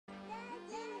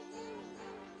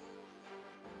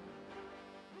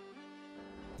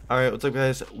Alright, what's up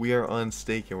guys? We are on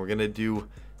stake and we're gonna do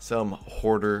some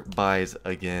hoarder buys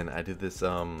again. I did this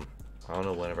I don't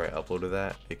know whenever I uploaded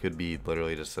that. It could be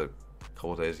literally just a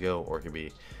couple days ago, or it could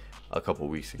be a couple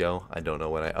weeks ago. I don't know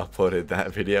when I uploaded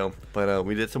that video. But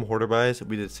we did some hoarder buys.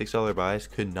 We did $6 buys,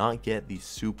 could not get the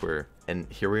super, and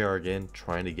here we are again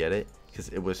trying to get it because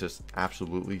it was just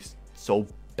absolutely so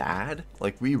bad.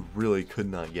 Like, we really could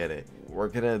not get it. We're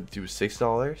gonna do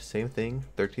 $6, same thing,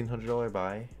 $1,300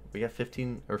 buy. We got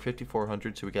 15 or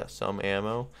 5,400, so we got some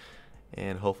ammo,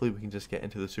 and hopefully we can just get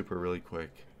into the super really quick.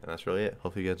 And that's really it.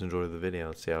 Hopefully you guys enjoy the video.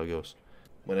 Let's see how it goes.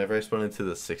 Whenever I spun into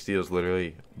the 60, it was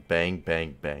literally bang,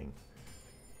 bang, bang.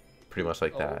 Pretty much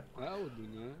like that. That would be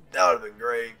nice. That would have been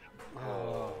great.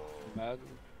 Oh,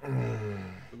 imagine.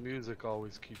 The music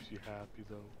always keeps you happy,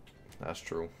 though. That's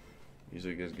true.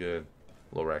 Music is good.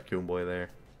 Little raccoon boy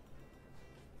there.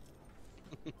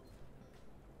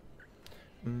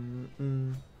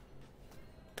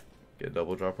 Get a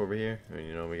double drop over here. I mean,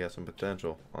 you know, we got some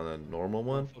potential on a normal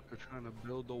one. Motherfucker trying to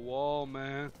build the wall,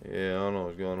 man. Yeah, I don't know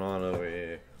what's going on over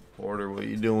here. Hoarder, what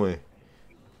you doing?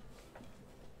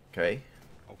 Okay.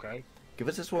 Okay. Give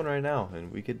us this one right now,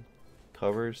 and we could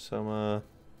cover some,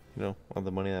 you know, all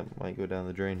the money that might go down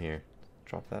the drain here.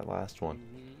 Drop that last one.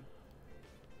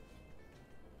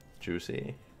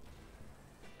 Juicy.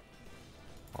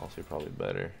 Also, probably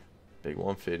better. Big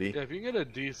 150. Yeah, if you can get a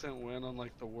decent win on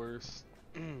like the worst,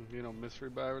 you know, mystery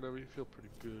buy or whatever, you feel pretty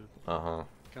good. Uh-huh.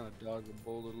 Kind of dodge a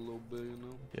bullet a little bit, you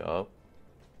know? Yup.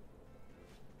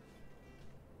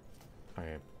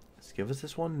 Alright. Let's give us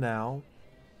this one now.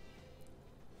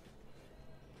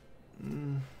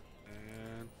 And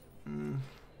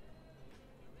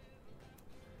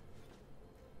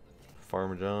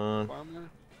Farmer John. Farmer?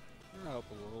 Help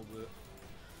a little bit.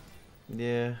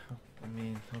 Yeah. I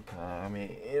mean, okay. I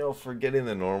mean, you know, for getting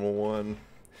the normal one,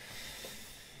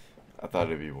 I thought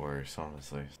it'd be worse,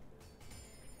 honestly.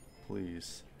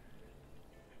 Please.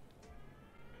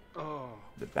 Oh.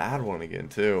 The bad one again,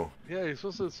 too. Yeah, it's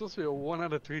supposed to be a 1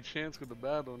 out of 3 chance with the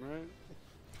bad one, right?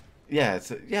 Yeah,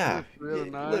 it's yeah, Really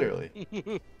yeah, nice.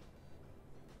 literally.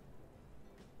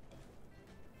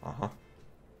 Uh-huh.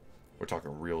 We're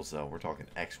talking reals, though. We're talking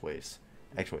Xways.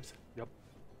 Xways. Yep.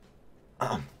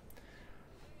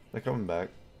 They're coming back.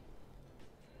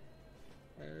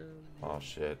 Oh,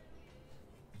 shit.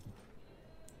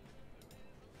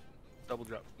 Double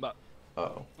drop. But.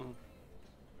 Uh-oh.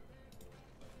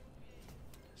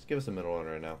 Just give us a middle one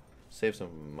right now. Save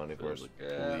some money for us,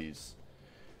 please.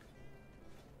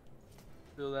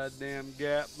 Fill that damn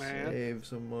gap, man. Save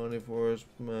some money for us,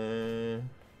 man.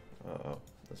 Uh-oh.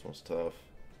 This one's tough.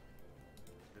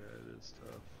 Yeah, it is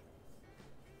tough.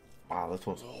 Wow, this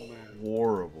one's man.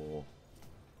 horrible.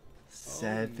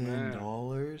 $7? man.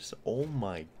 Oh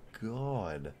my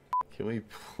god. Can we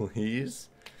please?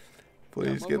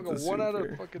 Please Yeah, get the a 1 out of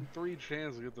super. fucking 3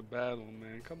 chance to get the bad one,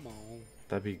 man. Come on.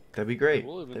 That'd be great.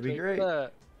 We'll even That'd be take great.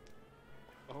 that.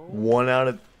 Oh, 1 out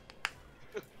of.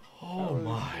 that Oh was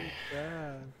my. so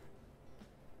bad.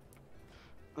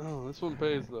 Oh, this one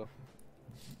pays though.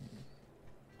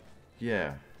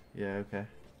 Yeah. Yeah. Okay.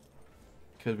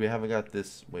 Because we haven't got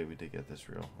this. Wait, we did get this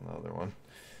reel on the other one.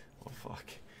 Oh fuck.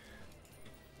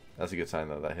 That's a good sign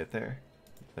though. That hit there.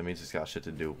 That means it's got shit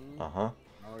to do. Uh huh.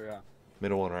 Oh yeah.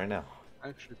 Middle one right now.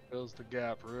 Actually fills the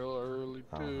gap real early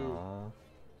too.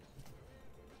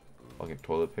 Fucking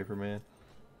toilet paper, man.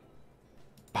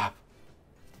 Pop.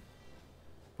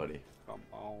 Buddy. Come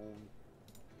on.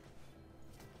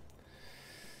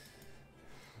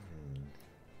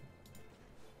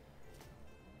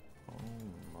 Oh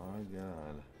my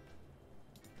god.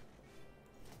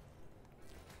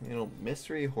 You know,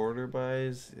 mystery hoarder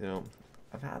buys, you know,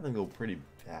 I've had them go pretty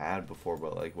bad before,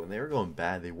 but like when they were going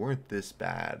bad, they weren't this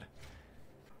bad.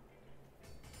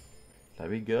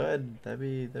 That'd be good. That'd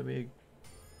be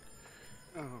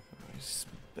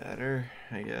better,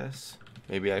 I guess.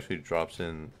 Maybe it actually drops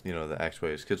in, you know, the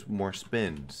Xways, because more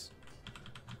spins.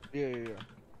 Yeah.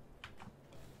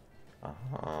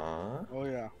 Uh-huh. Oh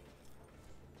yeah.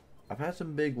 I've had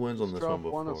some big wins on this one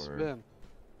before. Drop one a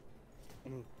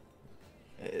spin.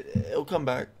 It'll come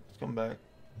back. It's come back.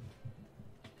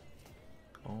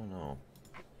 Oh no.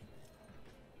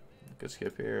 Good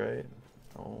skip here, right?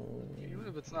 Oh. Even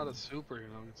if it's not a super, you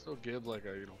know, you can still give like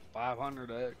a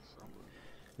 500x.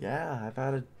 Yeah, I've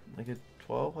had like a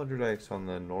 1200x on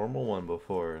the normal one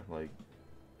before. Like,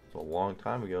 it's a long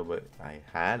time ago, but I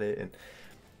had it.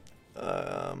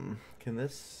 And can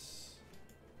this?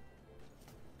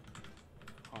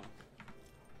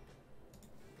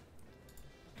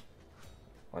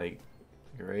 Like,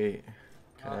 great.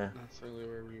 Not necessarily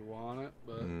where we want it,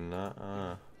 but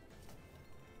Nuh-uh.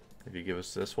 If you give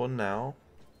us this one now,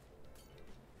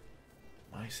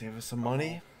 might save us some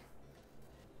money.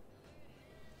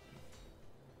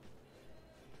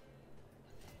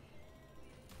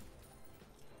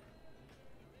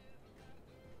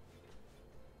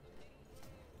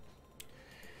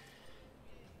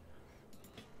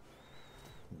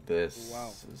 This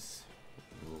is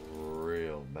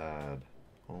real bad.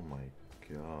 Oh my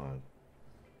god.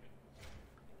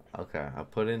 Okay, I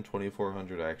put in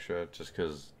 2,400 extra just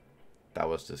because that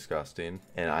was disgusting.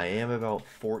 And I am about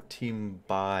 14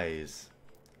 buys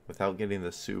without getting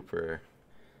the super,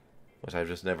 which I've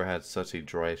just never had such a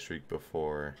dry streak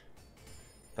before.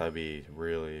 That'd be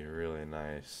really, really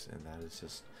nice. And that is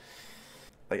just...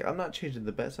 like, I'm not changing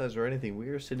the bet size or anything. We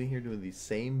are sitting here doing the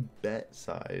same bet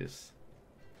size.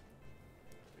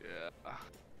 Yeah,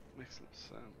 makes no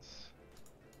sense.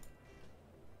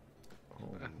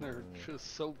 Oh, and they're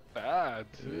just so bad,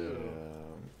 too.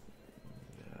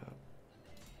 Yeah.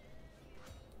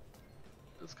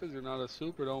 Just because you're not a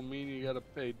super don't mean you gotta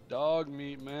pay dog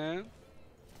meat, man.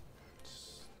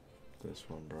 It's this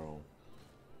one, bro.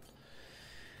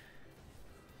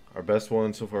 Our best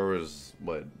one so far was,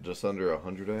 what, just under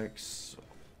 100x?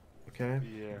 Okay.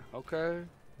 Yeah, okay.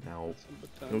 Now,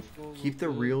 keep the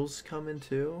reels coming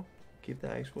too. Keep the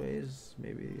Xways.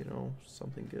 Maybe, you know,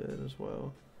 something good as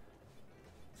well.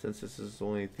 Since this is the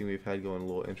only thing we've had going a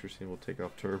little interesting, we'll take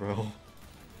off turbo.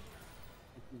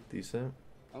 Decent.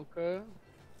 Okay.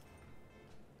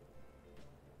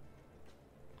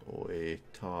 Way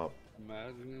top.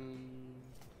 Imagine.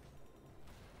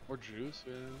 Or juice,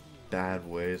 yeah. Bad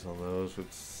ways on those.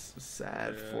 It's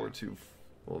sad. Yeah. 4-2.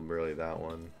 Well, really, that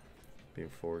one being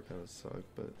 4 kind of sucked,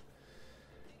 but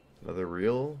another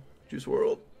real Juice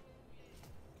World.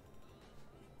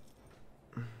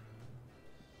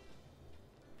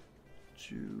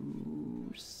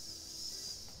 Juice.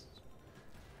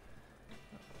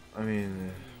 I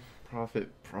mean, profit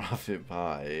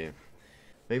buy.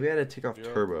 Maybe I had to take off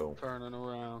turbo. Turning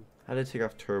around. I had to take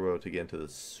off turbo to get into the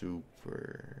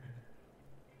super.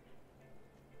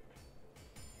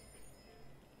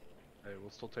 Hey, we'll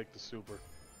still take the super.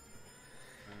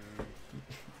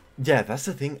 Yeah, that's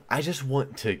the thing. I just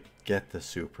want to get the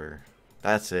super.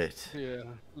 That's it. Yeah.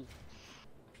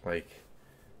 Like,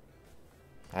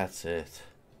 that's it.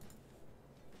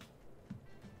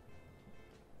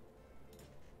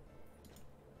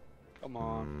 Come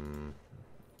on.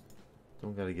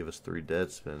 Don't gotta give us 3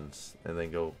 dead spins and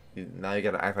then go. Now you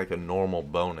gotta act like a normal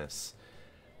bonus.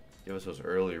 Give us those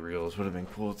early reels would have been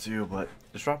cool too, but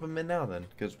just drop them in now then,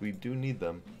 because we do need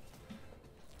them.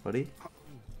 Buddy?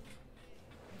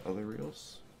 Other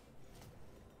reels?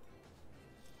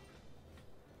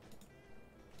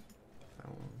 That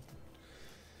one.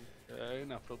 Okay,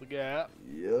 now fill the gap.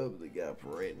 Yep, the gap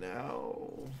right now.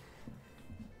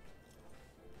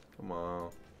 Come on.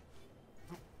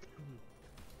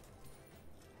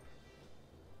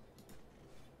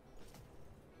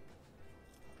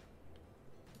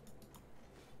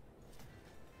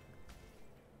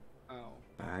 Oh.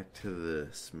 Back to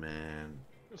this, man.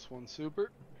 This one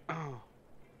super. Oh.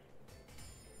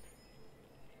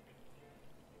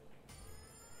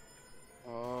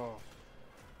 Oh.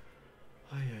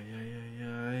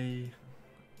 Ay.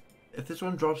 If this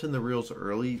one drops in the reels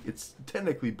early, it's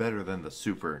technically better than the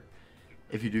super.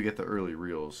 If you do get the early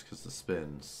reels, because the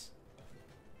spins.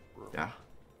 Yeah.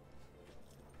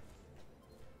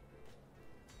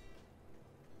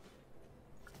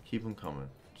 Keep them coming,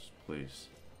 just please.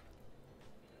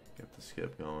 Get the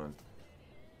skip going.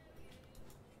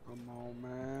 Come on,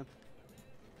 man.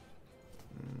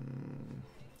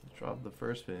 Drop the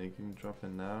first spin. You can drop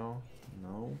it now.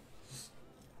 No. Just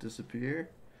disappear.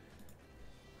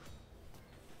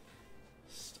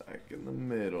 Stuck in the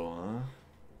middle, huh?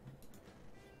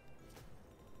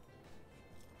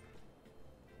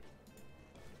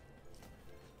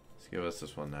 Let's give us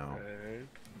this one now. Okay.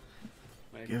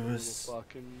 Make Give the us little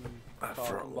fucking that cock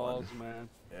front and balls, one. man.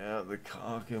 Yeah, the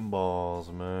cock and balls,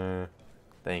 man.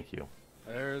 Thank you.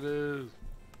 There it is.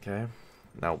 Okay.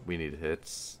 Now we need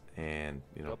hits and,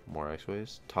 you know, more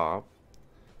Xways. Top.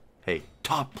 Hey,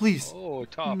 top, please. Oh,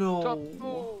 top. No. Top.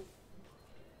 Oh.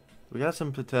 We got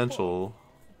some potential.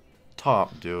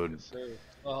 Top, dude. Yes, sir.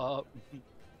 Top.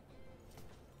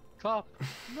 Top.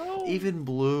 No. Even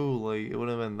blue, like, it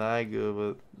wouldn't have been that good,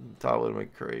 but top would have been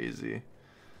crazy.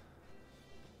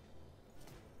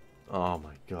 Oh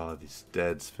my god, these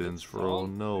dead spins, bro.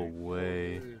 No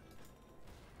way.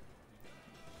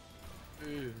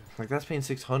 Like, that's paying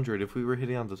 600. If we were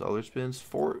hitting on those other spins,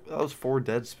 that was 4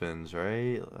 dead spins,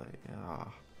 right? Like, ah.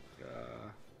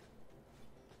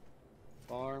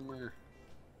 Farmer.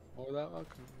 Oh, that.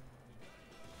 Okay.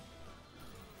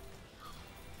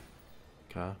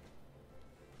 Okay.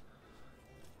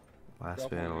 Last Drop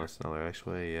spin, one unless another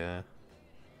X-Way, yeah.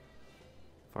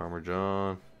 Farmer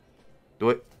John. Do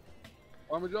it.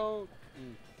 Farmer Joe.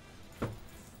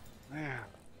 Man.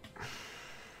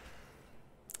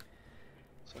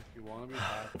 It's like you want to be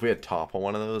happy. If we had top on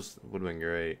one of those, it would have been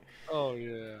great. Oh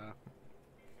yeah.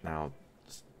 Now,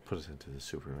 just put us into the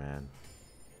Superman.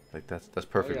 Like, that's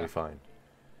perfectly fine.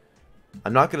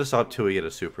 I'm not going to stop till we get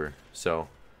a super, so...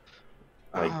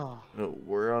 Like,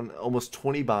 we're on almost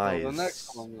 20 buys. The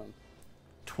next one, then.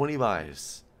 20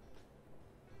 buys.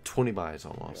 20 buys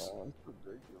almost. Yeah, that's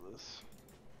ridiculous.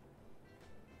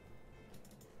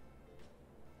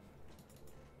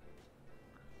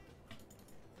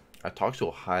 I talked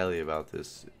so highly about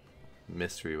this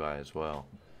mystery buy as well.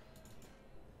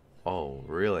 Oh,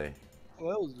 really?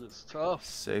 Well, that was just tough.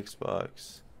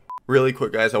 $6. Really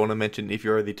quick, guys, I want to mention if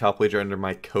you're the top wager under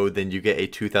my code, then you get a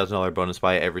 $2,000 bonus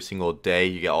buy every single day.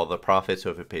 You get all the profits, so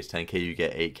if it pays 10K, you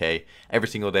get 8K. Every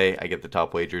single day, I get the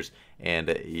top wagers.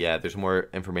 And yeah, there's more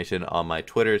information on my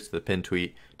Twitter. It's the pinned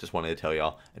tweet. Just wanted to tell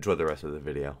y'all. Enjoy the rest of the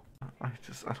video. I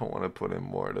don't want to put in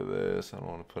more to this. I don't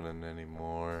want to put in any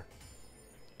more.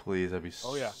 Please, that'd be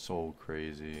so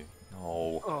crazy.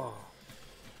 No. Oh.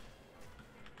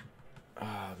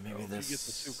 Maybe this. You get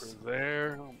the super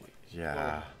there. Oh my.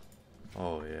 Yeah.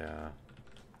 Oh yeah.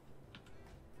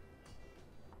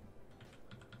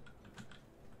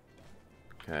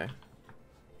 Okay.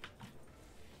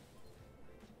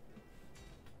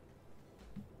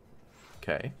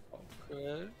 Okay.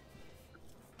 Okay.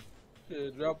 Yeah,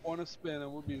 drop one a spin and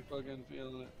we'll be fucking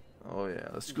feeling it. Oh yeah.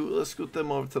 Let's scoot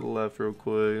them over to the left real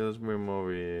quick. Let's bring them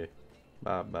over here.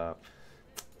 Bop bop.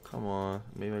 Come on.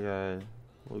 Maybe I got a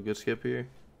little good skip here.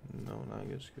 No, not a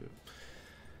good skip.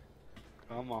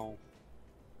 Come on.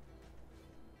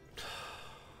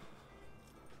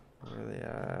 Where are they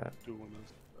at? Doing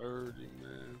this urging,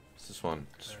 man. It's this one.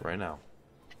 Just right now.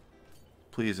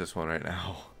 Please, this one right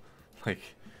now. Like,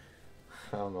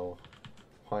 I don't know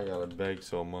why I gotta beg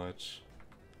so much.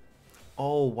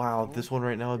 Oh, wow. This one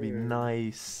right now would be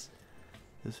nice.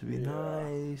 This would be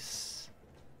nice.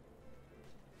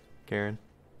 Karen.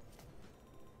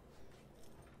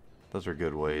 Those are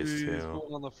good ways, too.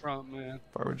 One on the front, man.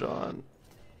 Farmer John.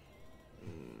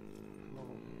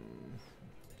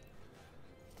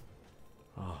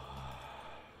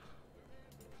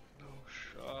 No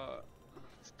shot.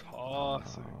 It's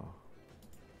tossing.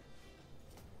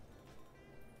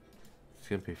 It's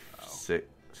gonna be sick.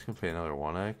 It's gonna pay another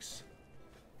 1x.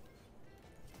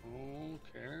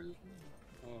 Okay.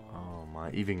 Oh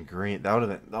my, even green. That would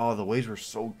have been. Oh, the waves were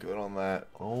so good on that.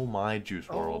 Oh my, Juice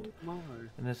World. Oh my.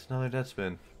 And it's another dead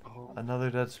spin. Oh, another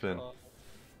dead spin.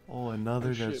 Oh,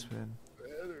 another dead spin.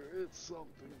 Better hit something.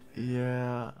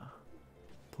 Yeah.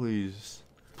 Please.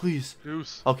 Please.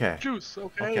 Juice. Okay. Juice.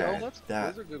 Okay. Okay. Oh,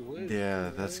 those are good waves. Yeah,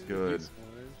 that's good.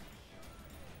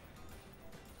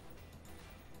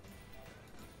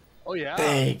 Oh yeah.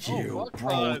 Thank you,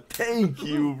 bro. Thank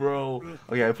you, bro.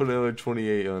 Okay, I put another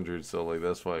 2,800, so like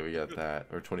that's why we got that,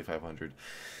 or 2,500.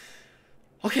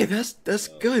 Okay, that's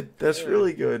good. That's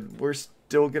really good. We're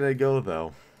still gonna go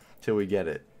though, till we get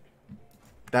it.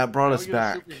 That brought us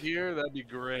back. Here, that'd be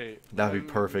great. That'd be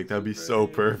perfect. That'd be so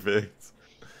perfect.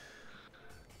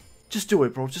 Just do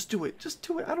it, bro. Just do it. Just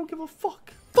do it. I don't give a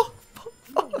fuck. Fuck. Fuck.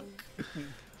 Fuck.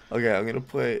 Okay, I'm gonna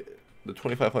put the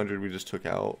 2,500 we just took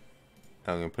out.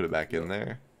 I'm gonna put it back in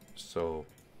there. So,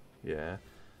 yeah,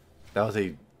 that was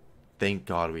a. Thank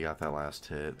God we got that last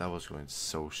hit. That was going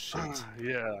so shit.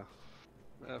 Yeah,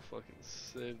 that fucking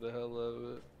saved the hell out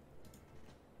of it.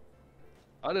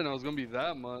 I didn't know it was gonna be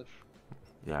that much.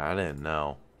 Yeah, I didn't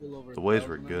know. The waves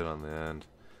were good on the end,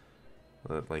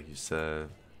 but like you said,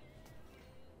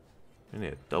 we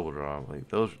need a double drop. Like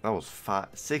those, that was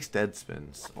 6 dead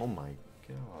spins. Oh my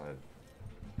God.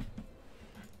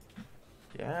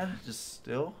 Yeah, just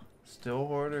still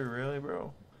Hoarder, really,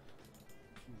 bro?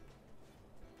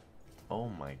 Oh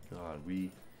my God,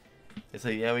 it's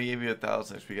like, yeah, we gave you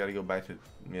 1,000, we gotta go back to,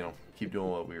 keep doing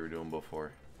what we were doing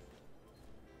before.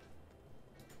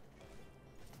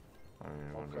 I don't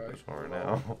even want to go this far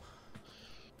now.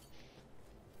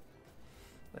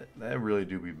 that really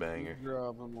do be banger.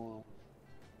 Drop them all.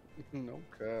 No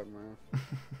cap, man.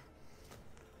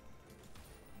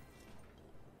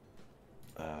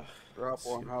 Drop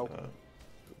one, how?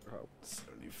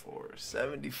 74.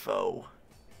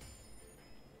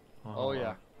 Oh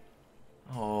yeah.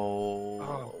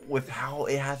 Oh, with how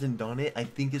it hasn't done it, I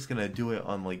think it's gonna do it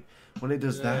on like when it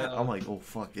does that. I'm like, oh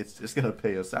fuck, it's gonna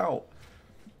pay us out.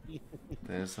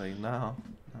 Then it's like, no,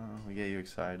 we get you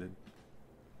excited.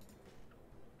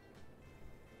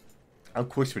 I'm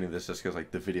quick spinning this just because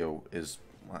like the video is.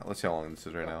 Let's see how long this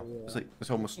is right now. It's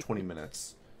almost 20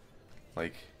 minutes.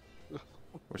 Like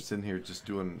we're sitting here just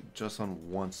doing just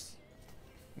on once.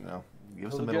 You know, give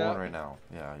us the middle one right now.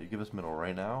 Yeah, you give us middle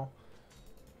right now.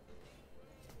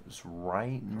 Just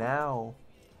right now.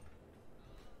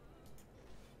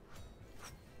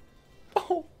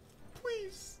 Oh,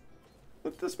 please.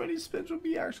 With this many spins would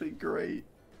be actually great.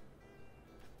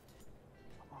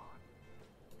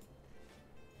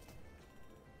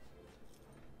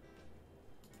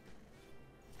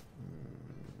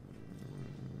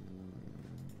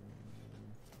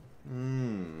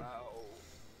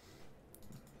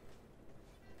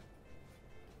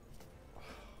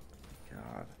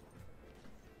 God.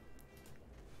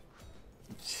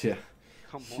 Yeah.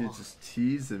 Come You're on. just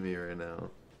teasing me right now.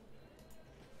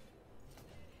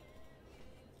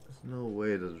 There's no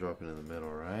way to drop it in the middle,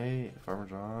 right? Farmer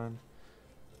John.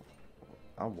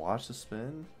 I'll watch the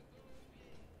spin.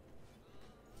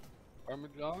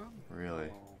 Parmesan? Really?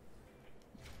 Oh.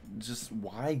 Just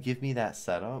why give me that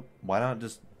setup? Why not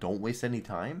just don't waste any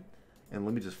time? And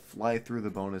let me just fly through the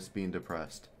bonus being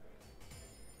depressed.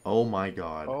 Oh my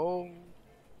god. Oh.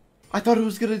 I thought it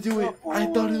was gonna do it. No, I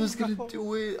thought it was gonna no.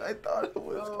 do it. I thought it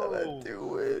was gonna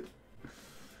do it.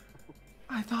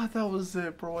 I thought that was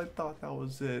it, bro. I thought that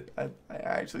was it. I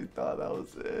actually thought that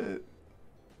was it.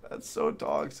 That's so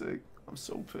toxic. I'm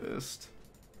so pissed.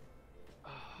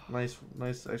 Nice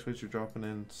Xways you're dropping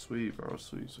in. Sweet, bro.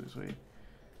 Sweet.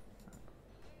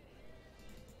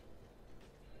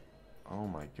 Oh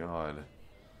my god.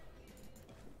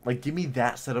 Like, give me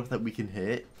that setup that we can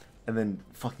hit, and then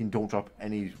fucking don't drop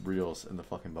any reels in the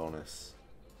fucking bonus.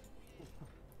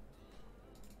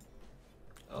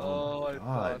 Oh my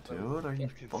god, dude, are you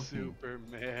fucking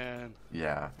Superman?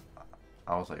 Yeah.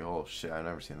 I was like, oh shit, I've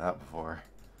never seen that before.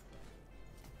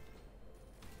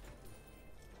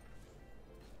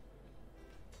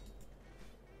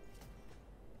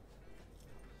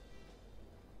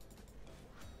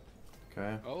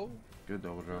 Okay. Oh. Good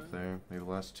double drop there. Maybe the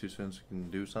last two spins we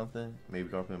can do something. Maybe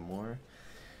drop in more.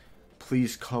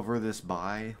 Please cover this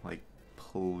buy. Like,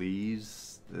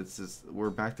 please. It's just, we're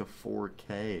back to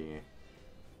 4K.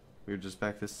 We were just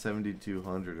back to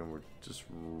 7,200 and we're just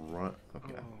run.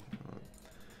 Okay. Oh.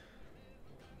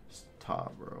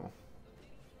 Stop, bro.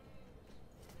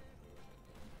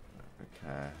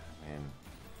 Okay. I mean,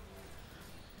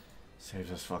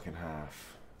 saves us fucking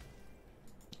half.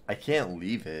 I can't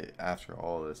leave it after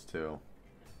all this, too.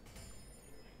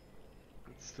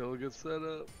 It's still a good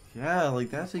setup. Yeah, like,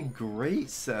 that's a great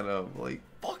setup. Like,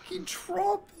 fucking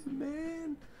drop it,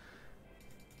 man.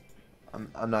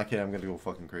 I'm not kidding. I'm gonna go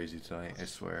fucking crazy tonight. I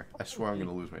swear. I swear I'm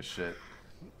gonna lose my shit.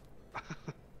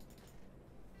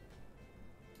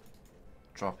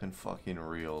 Dropping fucking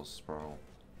reels, bro.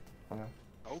 Okay.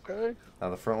 Okay. Now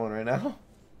the front one right now,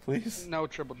 please. No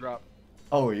triple drop.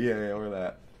 Oh yeah, look at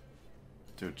that.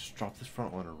 Dude, just drop this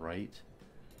front one right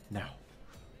now.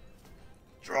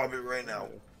 Drop it right now,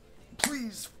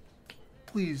 please,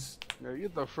 please. Yeah, you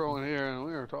get the throw in here, and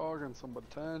we were talking some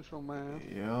potential, man.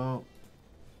 Yep.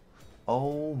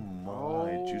 Oh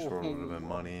my, juice roll would have been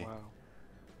money. Wow.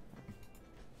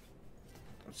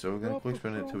 So we're gonna quick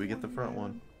spin it till we get the front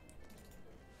one.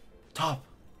 Top.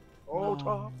 Oh, No.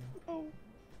 top. Oh.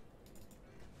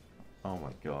 Oh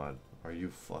my god, are you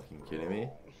fucking kidding me?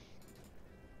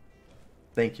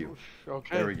 Thank you.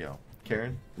 Okay. There we go.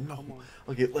 Karen? No. Come on.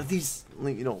 Okay, let these,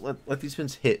 you know, let these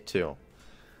spins hit too.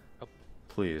 Yep.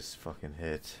 Please, fucking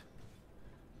hit.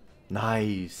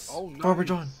 Nice. Oh, nice. Farmer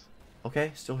John.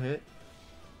 Okay, still hit.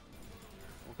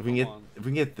 If we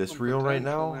can get this Some reel right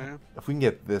potential, now, man. if we can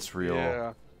get this reel,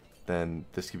 Yeah. then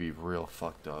this could be real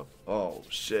fucked up. Oh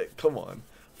shit! Come on,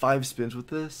 5 spins with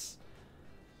this.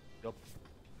 Yep.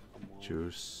 Come on.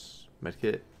 Juice,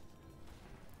 medkit.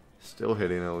 Still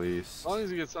hitting at least. As long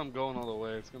as you get something going all the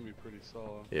way, it's gonna be pretty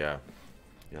solid. Yeah.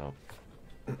 Yup.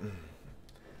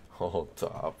 Oh,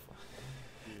 top.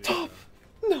 Yeah. Top.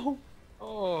 No.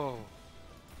 Oh.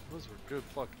 Those were good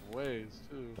fucking ways,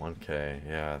 too. 1K.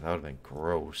 Yeah, that would have been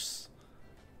gross.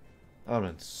 That would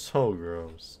have been so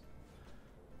gross.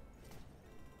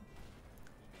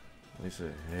 At least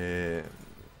it hit.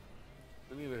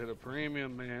 We need to hit a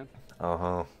premium, man.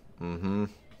 Uh-huh. Mm-hmm.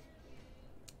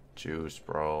 Juice,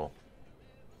 bro.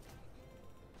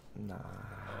 Nah.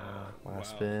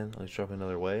 Last Wow. spin. Let's drop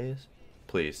another ways.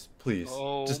 Please. Please.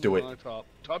 Oh, Just do it. my top.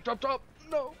 Top, top, top.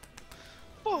 No.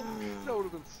 Fuck. That would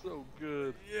have been so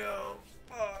good. Yo.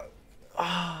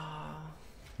 Ah.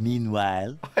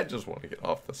 Meanwhile, I just want to get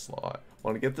off the slot.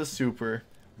 Want to get the super.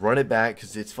 Run it back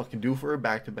because it's fucking due for a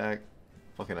back-to-back.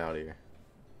 Fucking out of here.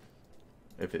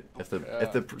 If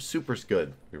the super's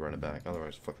good, we run it back.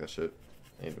 Otherwise, fuck that shit.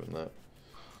 I ain't doing that.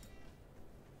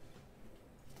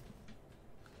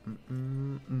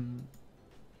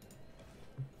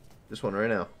 This one right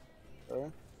now.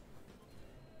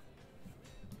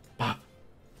 Pop.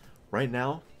 Right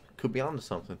now, could be onto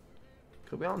something.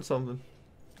 Could be onto something.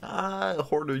 Ah,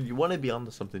 Hoarder, you want to be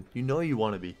onto something. You know you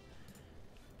want to be.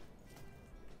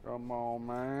 Come on,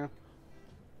 man.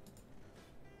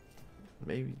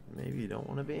 Maybe you don't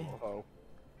want to be. Oh.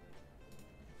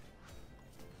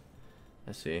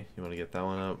 I see. You want to get that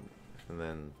one up, and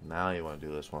then now you want to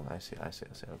do this one. I see. Okay.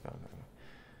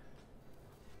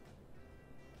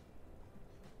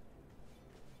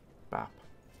 Bop.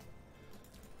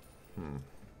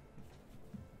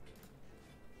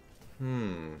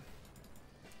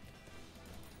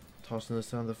 Tossing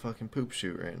this down the fucking poop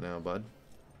chute right now, bud.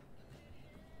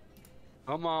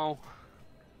 Come on.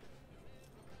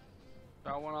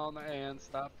 Got one on the end.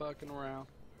 Stop fucking around.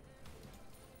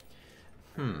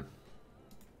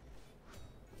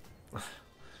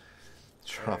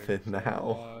 Drop it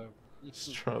now.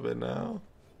 Drop it now.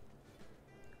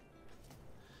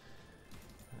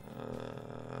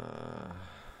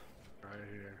 Right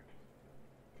here.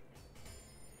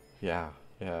 Yeah.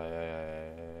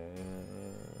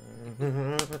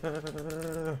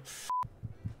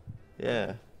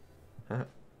 Yeah.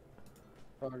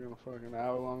 Talking a fucking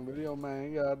hour-long video,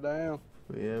 man. Goddamn.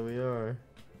 Yeah, we are.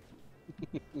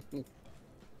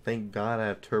 Thank God I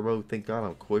have turbo. Thank God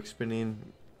I'm quick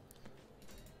spinning.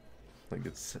 Like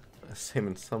it's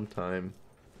saving some time.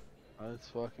 It's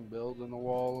fucking building the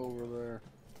wall over there.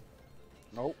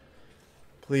 Nope.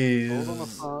 Please. Hold on the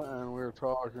front and we're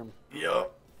talking.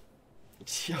 Yup.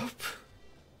 It's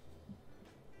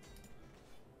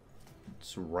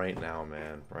right now,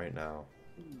 man. Right now.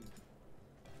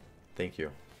 Thank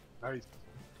you. Nice.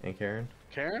 And Karen?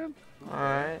 Karen?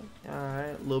 Alright.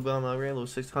 A little bit on the upgrade, a little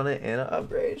 600 and an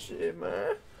upgrade shit,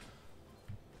 man.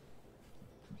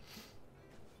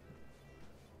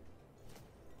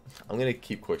 I'm gonna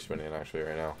keep quick spinning actually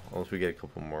right now. Unless we get a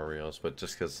couple more reels, but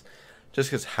just cause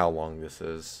how long this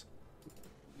is.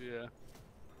 Yeah.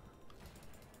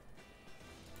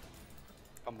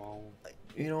 Come on.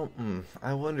 You know,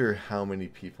 I wonder how many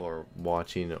people are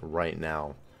watching right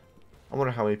now. I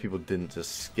wonder how many people didn't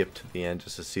just skip to the end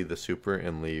just to see the super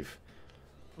and leave.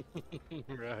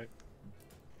 Right.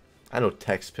 I know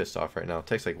Tech's pissed off right now.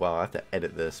 Tech's like, wow, I have to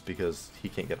edit this because he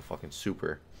can't get a fucking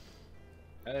super.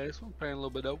 Hey, this one's paying a little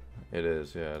bit though. It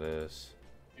is, yeah, it is.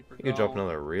 Keep You could drop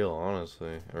another reel,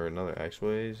 honestly. Or another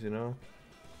Xways, you know?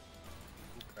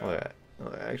 Okay.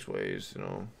 Another Xways, you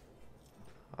know?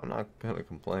 I'm not gonna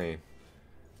complain.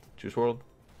 Juice World?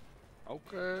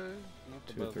 Okay. Not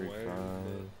the 2, best 3, way, 5.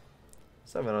 but-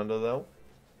 7 under though.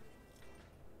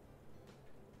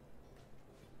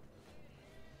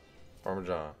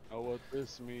 Parmesan. Know what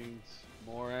this means.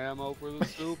 More ammo for the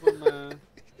Superman.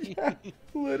 Yeah,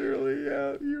 literally,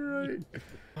 yeah, you're right.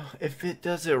 If it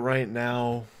does it right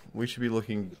now, we should be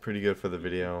looking pretty good for the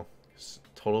video.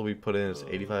 Total we put in is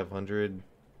 8,500.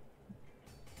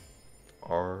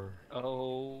 Oh.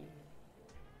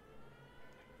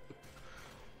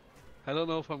 I don't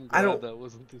know if I'm glad that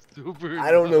wasn't the super.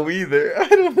 I don't know either. I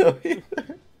don't know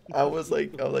either. I was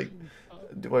like,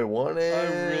 do I want it? I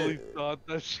really thought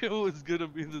that shit was gonna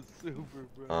be the super,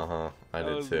 bro. I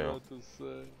did too. About to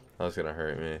say. That was gonna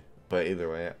hurt me. But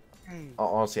either way,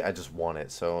 honestly, I just want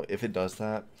it. So if it does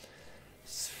that,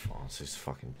 honestly, just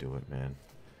fucking do it, man.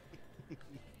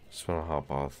 Just wanna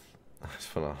hop off. I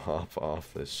just wanna hop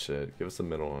off this shit. Give us the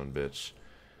middle one, bitch.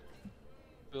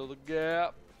 Fill the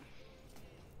gap.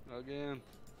 Again.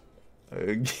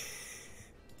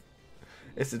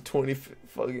 It's the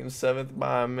 27th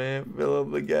buy, man. Fill up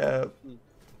the gap.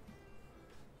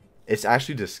 It's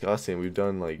actually disgusting. We've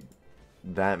done like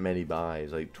that many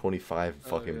buys, like 25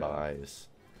 fucking buys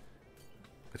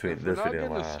between this video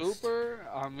and last. Super,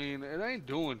 I mean, it ain't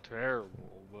doing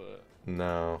terrible, but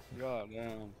no.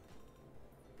 Goddamn.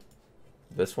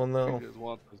 This one though. We just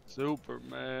want the super,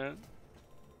 man.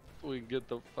 So we can get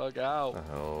the fuck out. That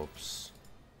helps.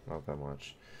 Not that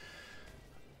much.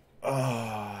 Oh,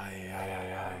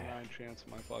 yeah. 9 chance of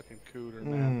my fucking cooter,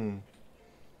 man.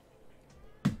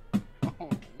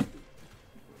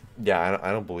 Yeah,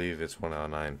 I don't believe it's 1 out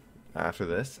of 9. After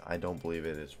this, I don't believe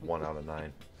it is 1 out of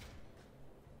 9.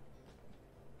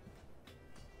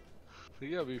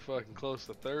 You gotta be fucking close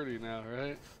to 30 now,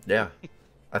 right? Yeah.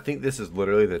 I think this is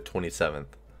literally the 27th.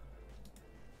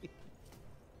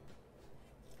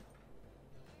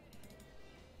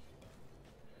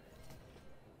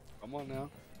 Come on now.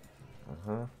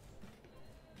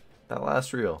 That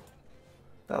last reel.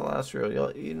 That last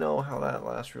reel, you know how that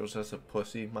last reel's just a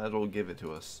pussy. Might as well give it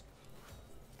to us.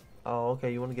 Oh,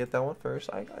 okay. You want to get that one first?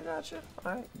 I got you.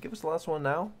 All right, give us the last one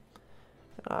now.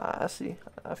 I see.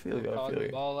 I feel you. I feel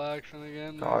you. Ball action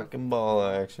again, man. Cock and ball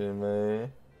action,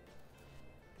 man.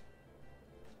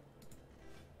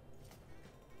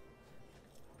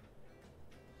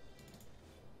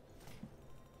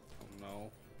 Oh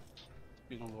no. It's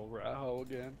been a little rat hole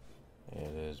again.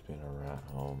 It has been a rat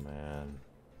hole, man.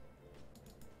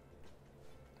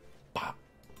 Pop.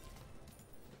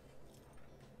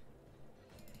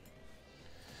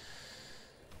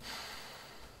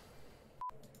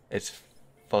 It's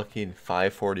fucking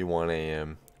 5:41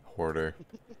 a.m. Hoarder.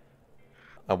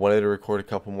 I wanted to record a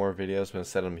couple more videos, but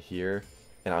instead I'm here,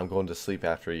 and I'm going to sleep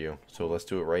after you. So let's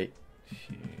do it right.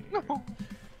 No.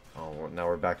 Oh, now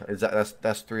we're back.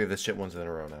 That's 3 of the shit ones in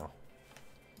a row now.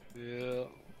 Yeah.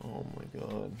 Oh my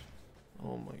god.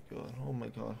 Oh my god. Oh my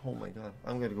god. Oh my god.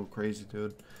 I'm gonna go crazy,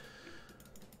 dude.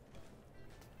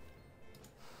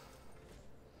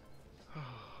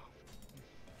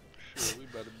 Shit, we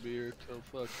better be here till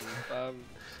fucking 5,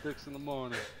 6 in the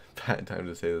morning. Bad time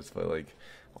to say this, but like,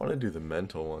 I want to do the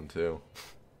mental one too.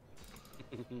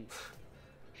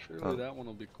 Surely that one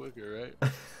will be quicker,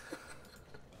 right?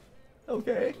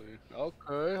 Okay.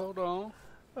 Okay, hold on.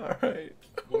 Alright.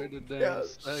 Wait a damn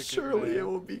second. Surely man. it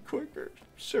will be quicker.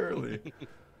 Surely.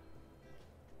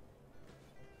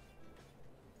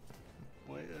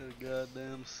 Wait a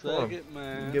goddamn second,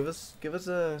 man. Give us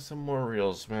some more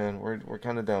reels, man. We're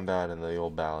kind of down bad in the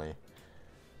old valley.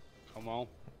 Come on.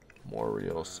 More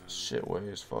reels. Shit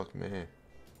ways. Fuck me.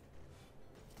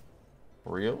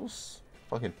 Reels?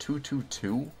 Fucking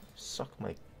 222? Suck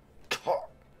my cock.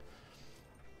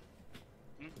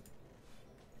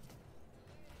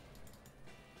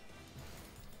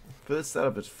 For this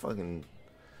setup, it's fucking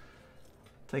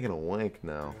taking a wank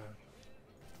now.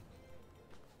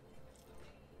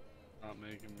 Not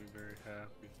making me very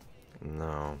happy.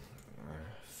 No.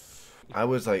 I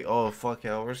was like, oh fuck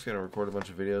yeah, we're just gonna record a bunch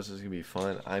of videos. This is gonna be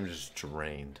fun. I'm just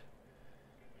drained.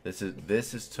 This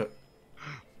is to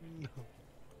No.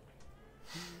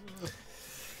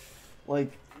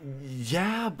 like,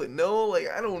 yeah, but no, like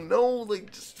I don't know,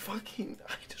 like just fucking,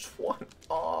 I just want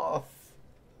off.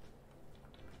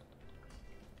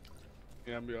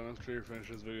 Yeah, I'm gonna be honest, after you finish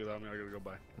this video without me, I gotta go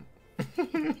bye.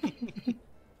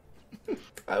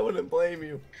 I wouldn't blame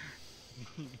you.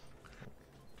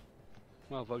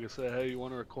 Motherfucker said, hey, you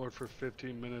want to record for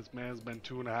 15 minutes, man? It's been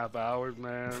 2.5 hours,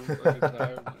 man. I'm fucking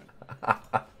tired,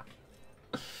 man.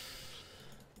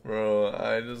 Bro,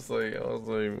 I was like,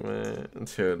 man,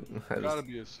 dude, Gotta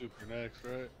be a super next,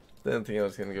 right? didn't think I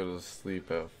was gonna go to sleep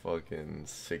at fucking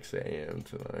 6 a.m.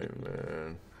 tonight,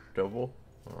 man. Double?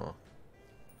 Oh.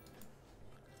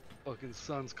 Fucking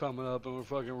sun's coming up and we're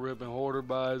fucking ripping hoarder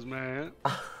buys, man.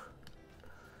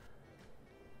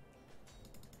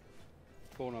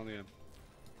 Pulling on the end.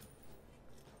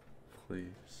 Please.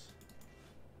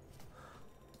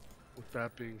 With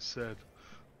that being said,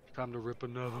 time to rip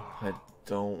another. I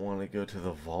don't want to go to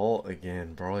the vault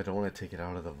again, bro. I don't want to take it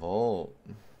out of the vault.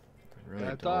 I really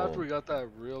I thought after we got that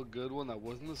real good one that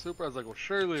wasn't the super, I was like, well,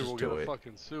 surely Just we'll do get a it.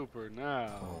 fucking super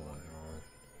now. Oh my god.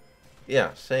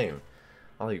 Yeah, same.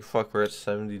 I'm like, fuck, we're at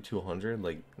 7,200.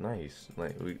 Like, nice.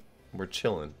 Like, we're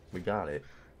chilling. We got it.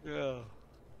 Yeah.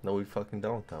 No, we fucking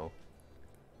don't, though.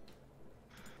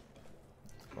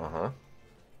 Uh-huh.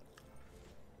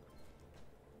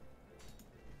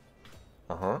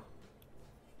 Uh-huh.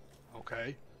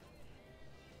 Okay.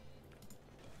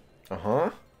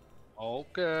 Uh-huh.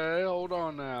 Okay, hold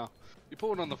on now. You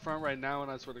pull it on the front right now,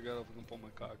 and I swear to God, I'm gonna pull my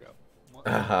cock out. What?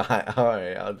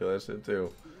 Alright, I'll do that shit,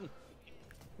 too.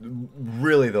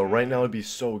 Really, though, right now it'd be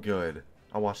so good.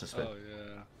 I'll watch this spin. Oh,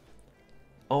 yeah.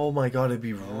 Oh my god, it'd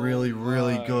be really,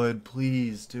 really my. good.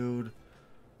 Please, dude.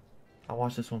 I'll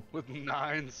watch this one. With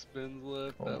 9 spins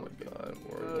left. Oh that my would be god,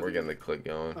 good. we're getting the click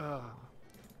going. Ah,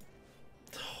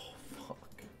 Oh,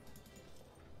 fuck.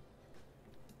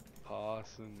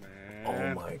 Pawson, man.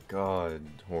 Oh my god,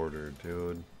 Hoarder,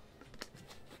 dude.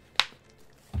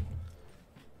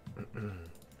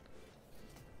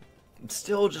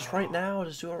 Still, just right now.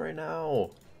 Just do it right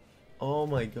now. Oh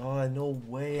my god, no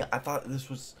way. I thought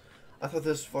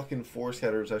this fucking force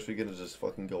header was actually gonna just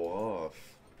fucking go off.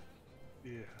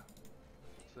 Yeah.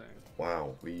 Same.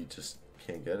 Wow, we just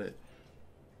can't get it.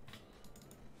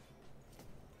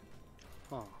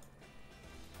 Huh.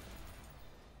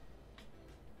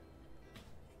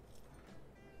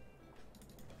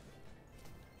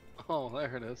 Oh,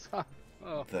 there it is.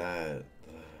 Oh, That.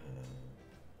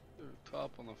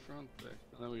 top on the front there.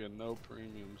 And then we got no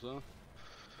premiums, huh?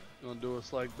 You gonna do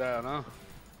us like that, huh?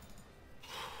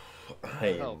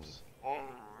 That helps.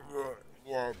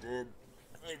 Yeah, dude.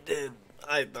 I did.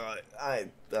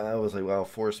 I was like, wow,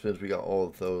 4 spins, we got all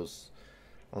of those.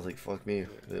 I was like, fuck me.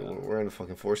 Yeah. We're in a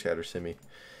fucking 4 scatter simi.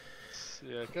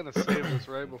 Yeah, it kind of saved us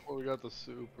right before we got the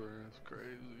super. It's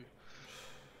crazy.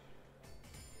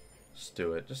 Just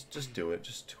do it. Just do it.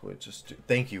 Just do it. Just do.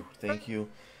 Thank you. Thank you.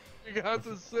 We got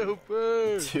the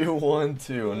super.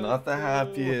 2-1-2. Not the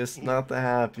happiest. Not the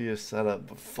happiest setup.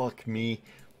 But fuck me.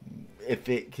 If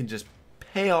it can just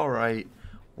pay all right,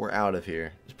 we're out of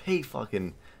here. Just pay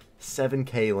fucking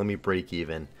 7K. Let me break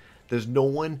even. There's no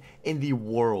one in the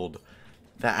world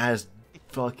that has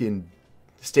fucking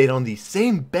stayed on the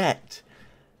same bet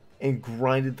and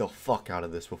grinded the fuck out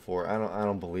of this before. I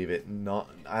don't believe it.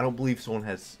 I don't believe someone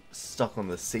has stuck on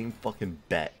the same fucking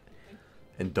bet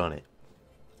and done it.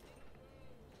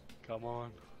 Come on.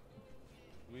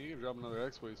 I mean, you can drop another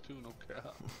Xways too, no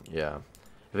cap. Yeah.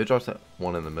 If it drops that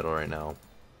one in the middle right now,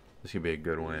 this could be a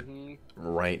good win.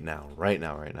 Right now. Right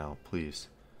now. Right now. Please.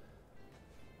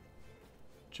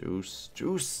 Juice.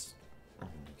 Juice. Oh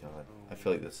my god. I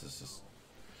feel like this is just...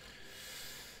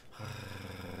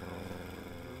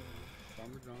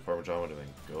 Farmer John would have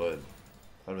been good.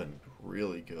 That would have been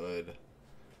really good.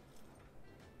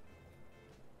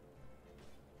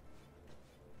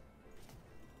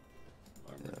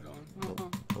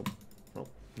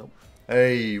 Nope.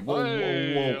 Hey,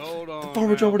 whoa. Hold on, the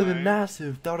Farmer John would have been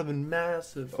massive. That would have been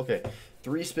massive. Okay,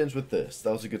 3 spins with this.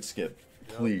 That was a good skip.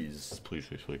 Yep. Please.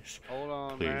 Hold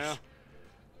on, please. man.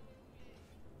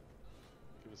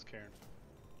 Give us Karen.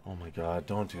 Oh my god,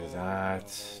 don't do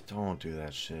that. Don't do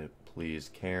that shit. Please,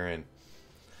 Karen.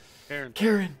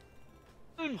 Karen!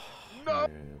 No!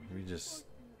 We just...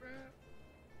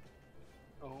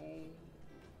 Oh.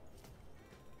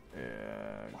 Yeah.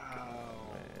 Wow.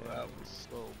 That was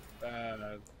so bad.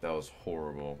 That was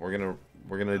horrible. We're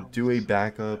gonna do a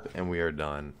backup and we are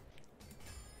done.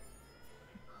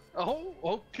 Oh,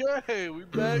 okay. We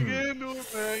back into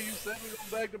it, man. You said we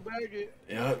gonna back to back it.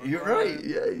 Yeah, you're right.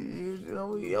 Yeah, you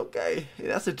know, okay.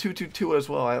 That's a 2-2-2 as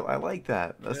well. I like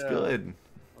that. That's good.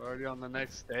 We're already on the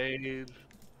next stage.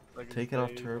 Taking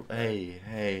off turbo.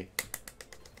 Hey.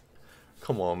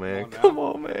 Come on, man. Come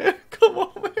on, man.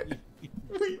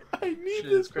 I need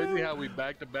this. It's crazy how we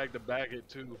back to back it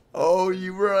too. Oh,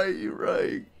 you're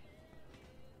right.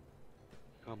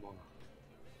 Come on.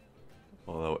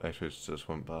 Oh, that actually just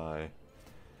went by.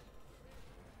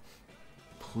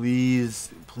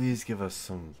 Please give us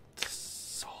some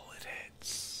solid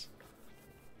hits.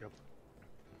 Yep.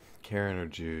 Karen or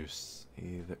Juice.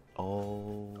 Either.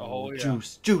 Oh, yeah.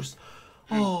 Juice.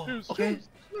 Oh, okay. Juice.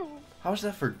 No. How's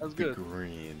that for That's the good.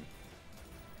 green?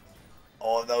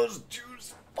 Oh, that was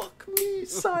Juice. Fuck me.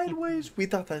 Sideways. We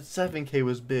thought that 7K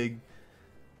was big.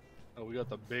 Oh, we got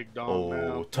the big dong now.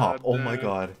 Oh, top. God Oh my damn.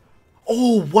 god.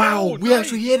 Oh, wow. Oh, We nice.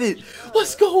 actually hit it.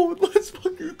 Let's go. Let's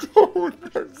fucking go.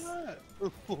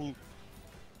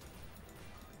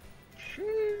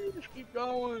 Sheesh, keep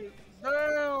going.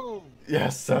 Down.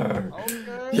 Yes, sir.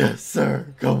 Okay. Yes,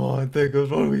 sir. Come on,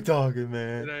 Thickles. What are we talking,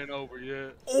 man? It ain't over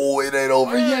yet. Oh, it ain't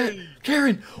over Hey. yet.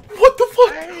 Karen, what the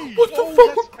fuck? Hey. What the Oh,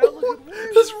 fuck? that's hella good win.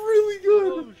 That's really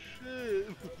good. Oh shit.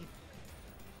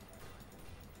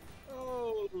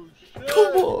 Oh shit.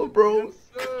 Come on, bro. Yes,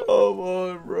 sir. Come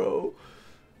on, bro.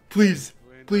 Please.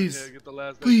 We ain't done Please. yet. Get the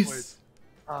last Please.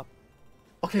 Stop.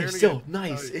 Okay, Karen still. again. Nice.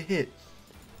 Nice. It hit.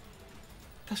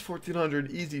 That's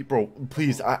 1400 easy, bro.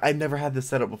 Please. I never had this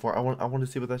set up before. I want to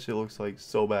see what that shit looks like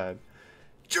so bad.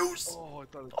 Juice. Oh, I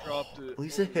thought it dropped it. At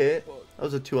least it Holy hit. fuck. That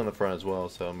was a 2 on the front as well,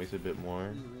 so it makes it a bit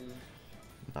more. Mhm.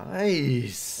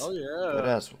 Nice. Oh yeah. But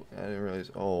that's, I didn't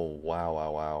realize. Oh,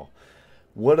 wow.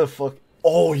 What a fuck.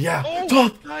 Oh, yeah. Oh,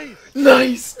 Top. nice.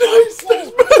 Nice. That's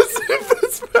massive.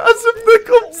 That's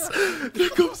massive. There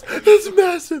goes. That's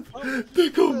massive. There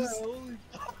goes. Holy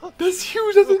fuck. That's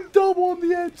huge. That's a double on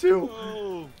the end, too.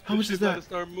 Oh, How much is that? to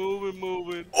start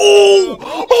moving. Oh.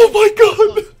 Oh, my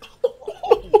God.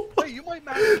 Hey, you might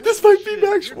max win This might be shit.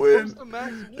 max You're win. close to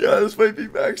max win. Yeah, this might be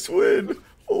max win.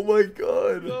 Oh, my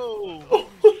God. No. Oh,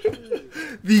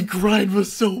 the grind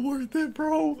was so worth it,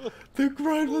 bro. The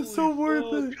grind was so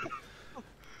worth it.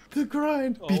 The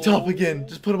grind. Be top again.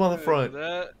 Just put him on the front.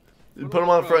 Put him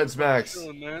on the front. It's max.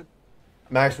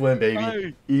 Max win, baby.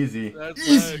 Hey. Easy. That's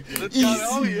Easy. max. Easy.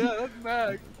 Oh yeah, that's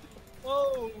max.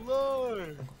 Oh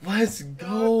lord. Let's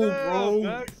go, bro.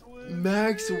 Max win.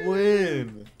 Max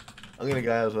win. I'm gonna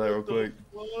guys with that real quick.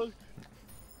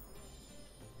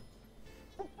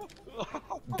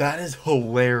 That is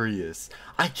hilarious.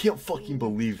 I can't fucking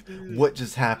believe what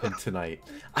just happened tonight.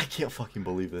 I can't fucking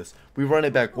believe this. We run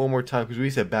it back one more time because we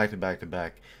said back to back to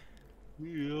back.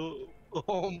 Yeah.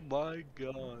 Oh my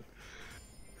god.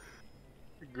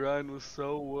 The grind was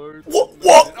so worth it. What? Man.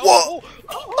 What? Oh, What?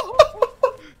 oh,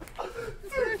 oh.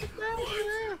 Dude, Fresh man.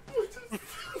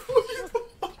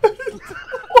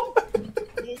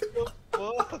 What the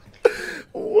fuck?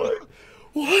 What?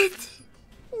 What?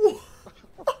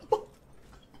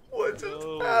 What just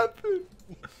Yo, happened?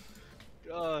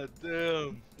 god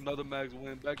damn. Another max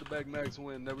win. Back to back max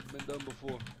win. Never been done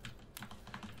before.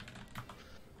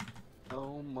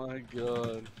 Oh my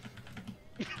god.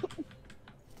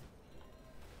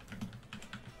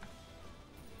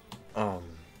 Let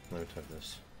me type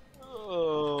this.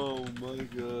 Oh my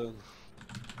god.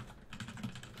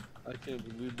 I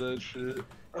can't believe that shit.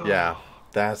 Yeah,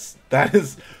 that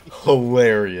is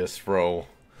hilarious, bro.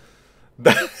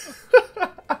 That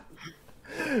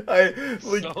I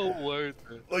like So worth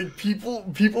it. like people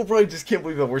probably just can't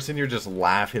believe that we're sitting here just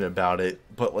laughing about it,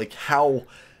 but like how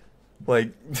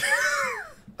like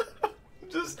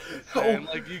just how And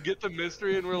like you get the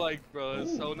mystery and we're like, bro,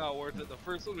 it's so not worth it. The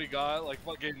first one we got, like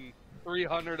fucking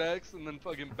 300x and then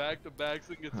fucking back to backs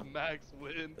and gets max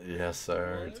win. yes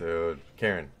sir, What? dude.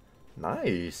 Karen,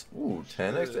 nice. Ooh,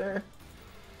 10x Shit. there.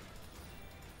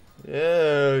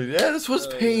 Yeah, this was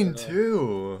pain Yeah.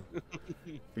 too.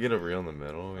 We get a reel in the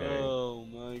middle. Yeah. Oh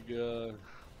my god.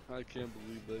 I can't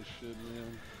believe that shit,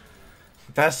 man.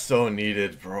 That's so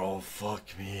needed, bro. Fuck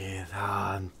me.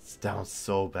 I'm down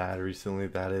so bad recently.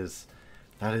 That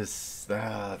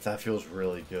feels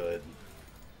really good.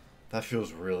 That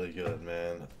feels really good,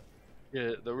 man.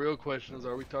 Yeah, the real question is,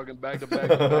 are we talking back to back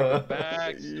to back to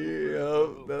back? Yeah,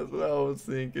 that's what I was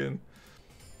thinking.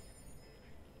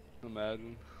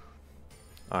 Imagine.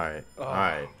 Alright, Oh,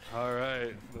 alright.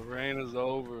 Alright, the rain is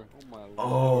over. Oh my lord.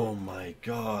 Oh my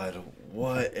god.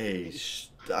 What a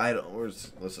I don't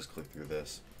let's just click through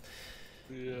this.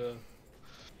 Yeah.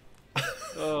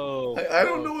 Oh. I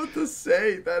don't fuck. know what to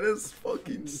say. That is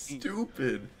fucking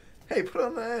stupid. Hey, put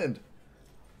on the end.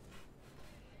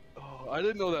 Oh, I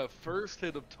didn't know that first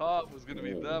hit up top was gonna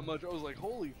be that much. I was like,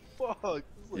 holy fuck. This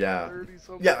is like Yeah. 30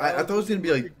 something Yeah, I thought it was gonna be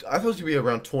thousand. like I thought it was gonna be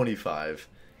around 25,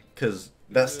 cause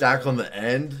that stack Yeah. on the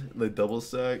end, the double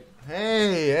stack.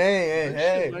 Hey, That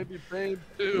hey, shit might be paying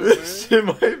too, this man.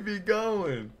 shit might be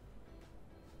going.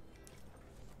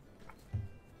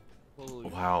 Holy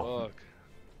Wow. fuck.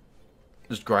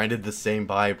 Just grinded the same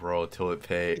buy, bro, till it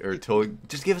pay or till it,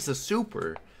 just give us a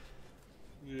super.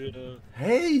 Yeah.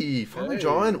 Hey, Farmer Hey.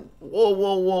 John. Whoa,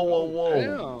 whoa, whoa, whoa,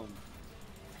 whoa.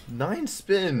 Damn. 9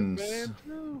 spins. Man,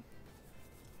 too.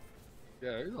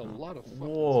 Yeah, there's a lot of fucking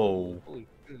Whoa. spins. Holy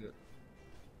shit.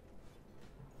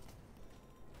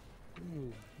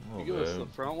 Oh, You give us the man.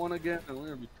 front one again, and we're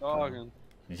gonna be talking.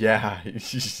 Yeah,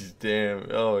 damn.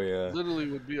 Oh yeah. Literally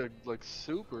would be a like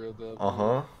super at that. Uh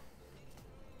huh.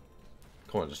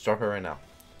 Come on, just drop it right now.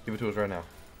 Give it to us right now.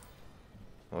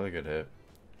 Another good hit.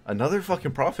 Another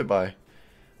fucking profit buy.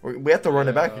 We have to run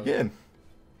it back Yeah. again.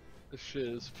 This shit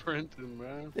is sprinting,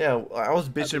 man. Yeah, I was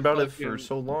bitching to about it for fucking-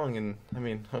 so long, and I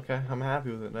mean, okay, I'm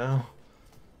happy with it now.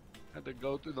 Had to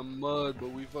go through the mud,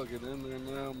 but we fucking in there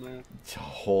now, man. It's a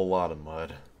whole lot of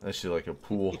mud. That shit like a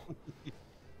pool.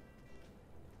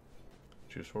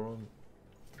 Juice world.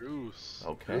 Juice.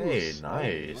 Okay, Juice.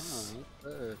 nice. Oh, my,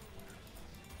 okay.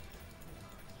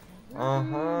 Uh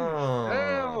huh.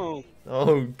 Damn.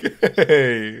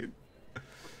 Okay.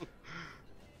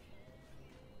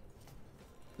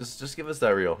 Just give us that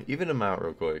reel. Even him out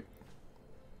real quick.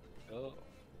 Oh,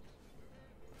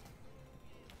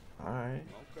 Alright.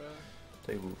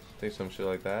 okay. Take some shit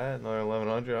like that. Another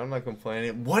 1100. I'm not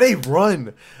complaining. What a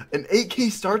run! An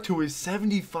 8K start to a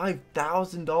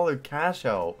 $75,000 cash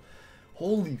out.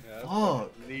 Holy Yeah, that's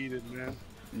fuck. fucking needed, man.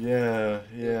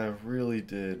 Yeah, really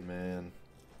did, man.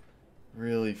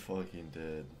 Really fucking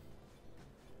did.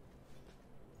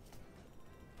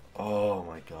 Oh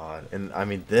my god. And I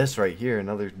mean this right here,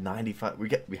 another 95.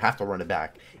 We have to run it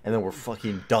back. And then we're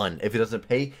fucking done. If it doesn't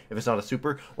pay, if it's not a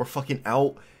super, we're fucking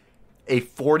out. A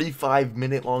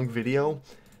 45-minute long video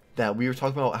that we were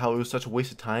talking about how it was such a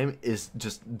waste of time is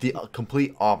just the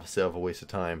complete opposite of a waste of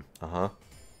time. Uh-huh.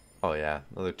 Oh yeah,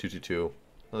 another 222.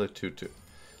 Another 2-2.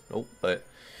 Nope, but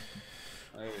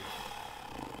Hey.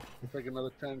 Take another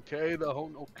 10K though,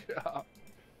 no cap.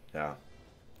 yeah.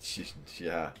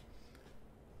 Yeah.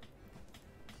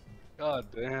 God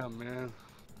damn, man.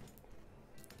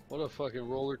 What a fucking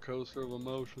roller coaster of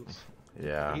emotions.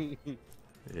 Yeah.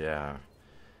 Yeah.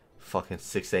 Fucking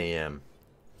 6 a.m.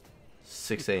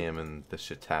 6 a.m. and this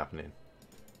shit's happening.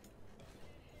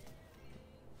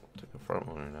 Take a front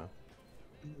runner now.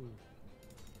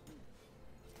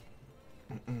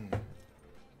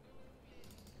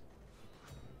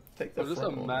 take the Well, just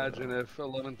front one. imagine if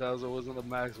 11,000 wasn't the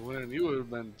max win. You would have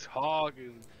been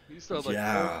talking. You still had like 4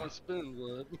 Yeah. more spins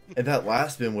left. And that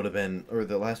last spin would have been, or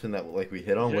the last spin that like we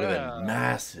hit on would have Yeah. been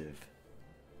massive.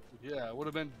 Yeah, it would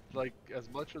have been like as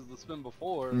much as the spin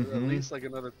before. At Mhm. least like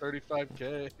another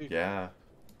 35K. Yeah.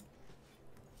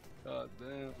 God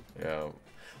damn. Yeah.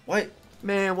 Why,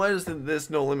 man? Why doesn't this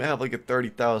no limit have like a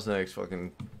 30,000x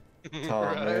fucking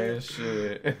top, Right? man?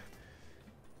 Shit.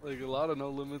 Like a lot of no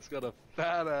limits got a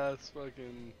fat ass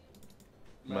fucking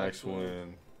Max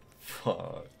win.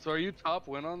 Fuck. So are you top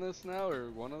win on this now, or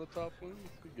one of the top wins?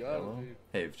 You gotta be.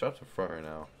 Hey, it drops to front right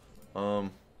now.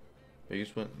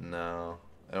 Biggest win? No,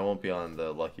 it won't be on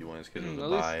the lucky wins because it was a At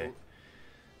least- buy.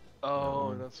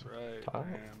 Oh, that's right. Top,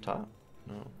 Damn. top,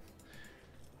 no.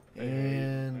 I hate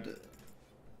And that.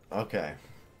 okay,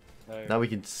 Hey, now we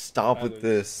can stop I with was-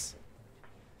 this,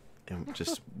 and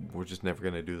we're just never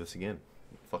gonna do this again.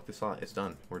 Fuck this on. It's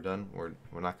done. We're done. We're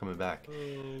not coming back.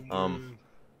 Oh, Um, man.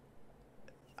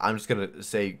 I'm just gonna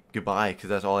say goodbye because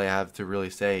that's all I have to really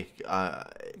say.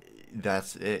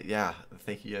 That's it. Yeah.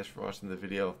 Thank you guys for watching the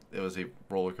video. It was a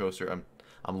roller coaster.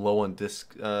 I'm low on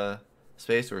disk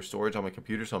space or storage on my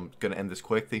computer, so I'm gonna end this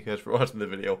quick. Thank you guys for watching the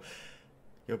video.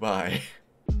 Goodbye.